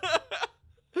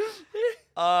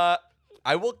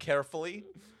 I will carefully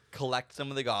collect some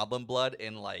of the goblin blood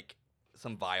in like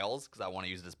some vials because I want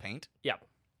to use it as paint. Yeah.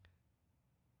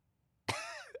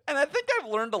 And I think I've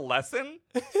learned a lesson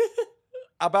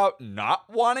about not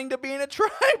wanting to be in a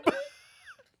tribe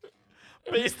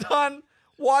based on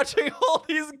watching all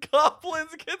these goblins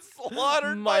get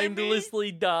slaughtered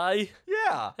Mindlessly die by me.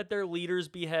 Yeah. at their leader's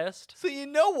behest. So you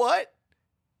know what?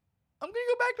 I'm going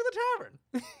to go back to the tavern.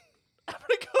 I'm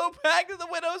going to go back to the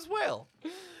Widow's Wail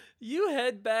You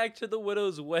head back to the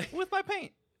Widow's Wail. with my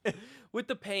paint. With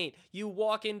the paint, you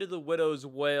walk into the Widow's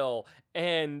Wail,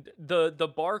 and the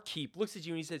barkeep looks at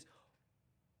you and he says,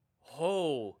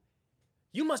 "Oh,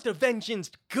 you must have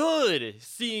vengeanced good,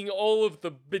 seeing all of the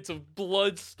bits of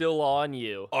blood still on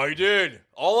you." I did.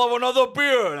 I'll have another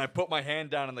beer. And I put my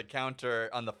hand down on the counter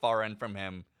on the far end from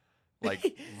him,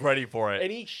 like ready for it.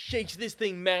 And he shakes this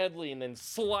thing madly and then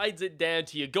slides it down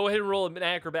to you. Go ahead and roll an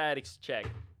acrobatics check.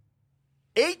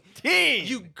 18.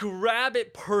 You grab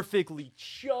it perfectly,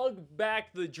 chug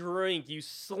back the drink, you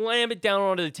slam it down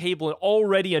onto the table, and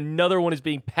already another one is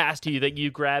being passed to you that you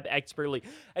grab expertly.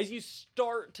 As you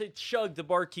start to chug, the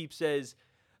barkeep says,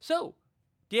 "So,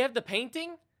 do you have the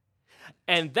painting?"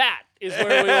 And that is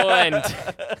where we will end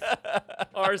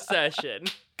our session.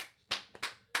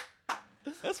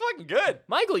 That's fucking good.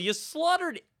 Michael, you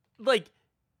slaughtered like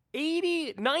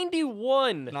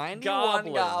 91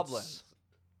 goblins.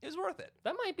 It was worth it.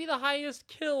 That might be the highest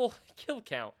kill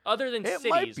count, other than It cities.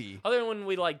 might be. Other than when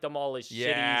we like demolish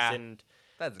Yeah. cities and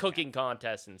That's cooking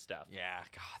contests and stuff. Yeah,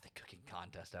 God, the cooking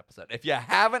contest episode. If you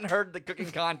haven't heard the cooking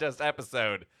contest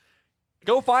episode,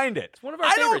 go find it. It's one of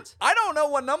our favorites. I don't know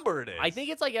what number it is. I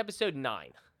think it's like episode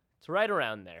 9. It's right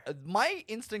around there. My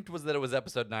instinct was that it was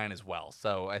episode 9 as well,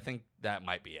 so I think that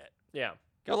might be it. Yeah.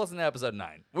 Go listen to episode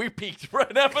 9. We peaked for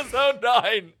an episode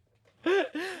 9.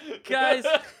 Guys,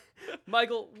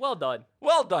 Michael, well done.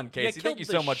 Well done, Casey. killed Thank you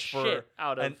the so much for shit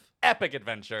out of- an epic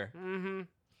adventure. Mm-hmm.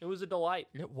 It was a delight.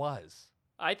 It was.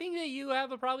 I think that you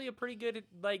have probably a pretty good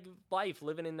like life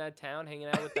living in that town, hanging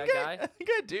out with that I guy. think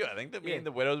I do. I think that me Yeah. and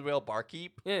the Widow's Wail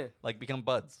barkeep Yeah, like become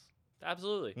buds.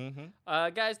 absolutely.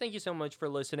 Mm-hmm. Guys, thank you so much for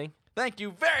listening. Thank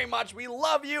you very much. We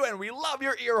love you and we love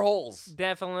your ear holes.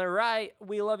 Definitely right.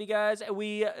 We love you guys.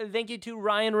 We thank you to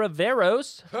Ryan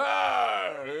Riveros.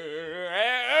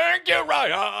 Thank you,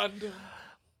 Ryan.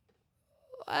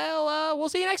 Well, we'll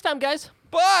see you next time, guys.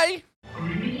 Bye.